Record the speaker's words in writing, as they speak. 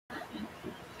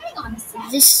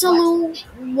This solo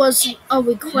was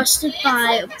requested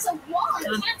by a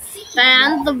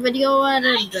fan, the video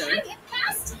editor.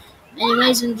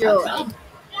 Anyways, enjoy.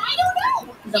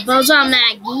 The Buzzsaw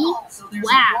Maggie.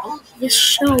 Wow, this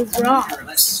show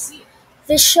rocks.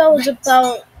 This show is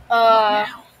about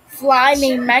fly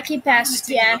named Maggie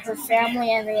Pasty and her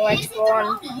family, and they like to go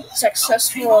on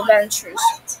successful adventures.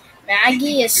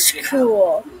 Maggie is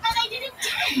cool.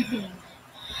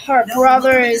 Her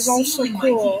brother is also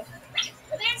cool.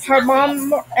 Her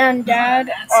mom and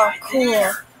dad are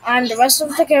cool. And the rest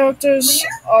of the characters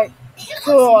are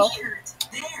cool.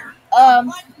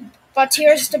 But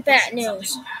here's the bad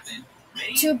news.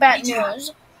 Two bad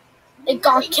news. It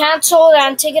got cancelled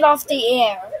and taken off the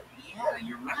air.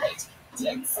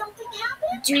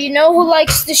 Do you know who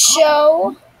likes the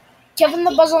show? Kevin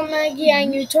the Buzzsaw Maggie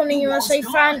and you, Tony USA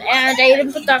fan, and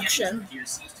Aiden Production.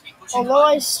 Although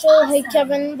I still hate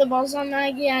Kevin the Buzzsaw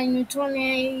Maggie and you,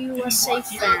 Tony USA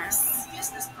fan.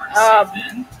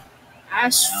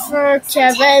 As for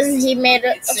Kevin, he made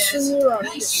a solo on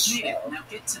his show.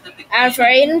 And for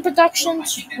Aiden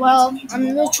Productions, well,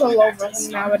 I'm neutral over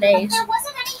him nowadays.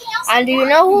 And do you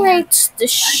know who hates the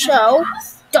show?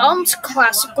 Dom's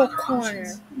Classical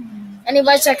Corner.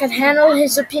 Anyways, I can handle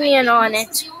his opinion on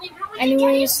it.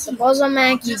 Anyways, the Buzzsaw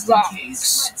Maggie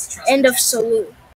rocks. End of salute.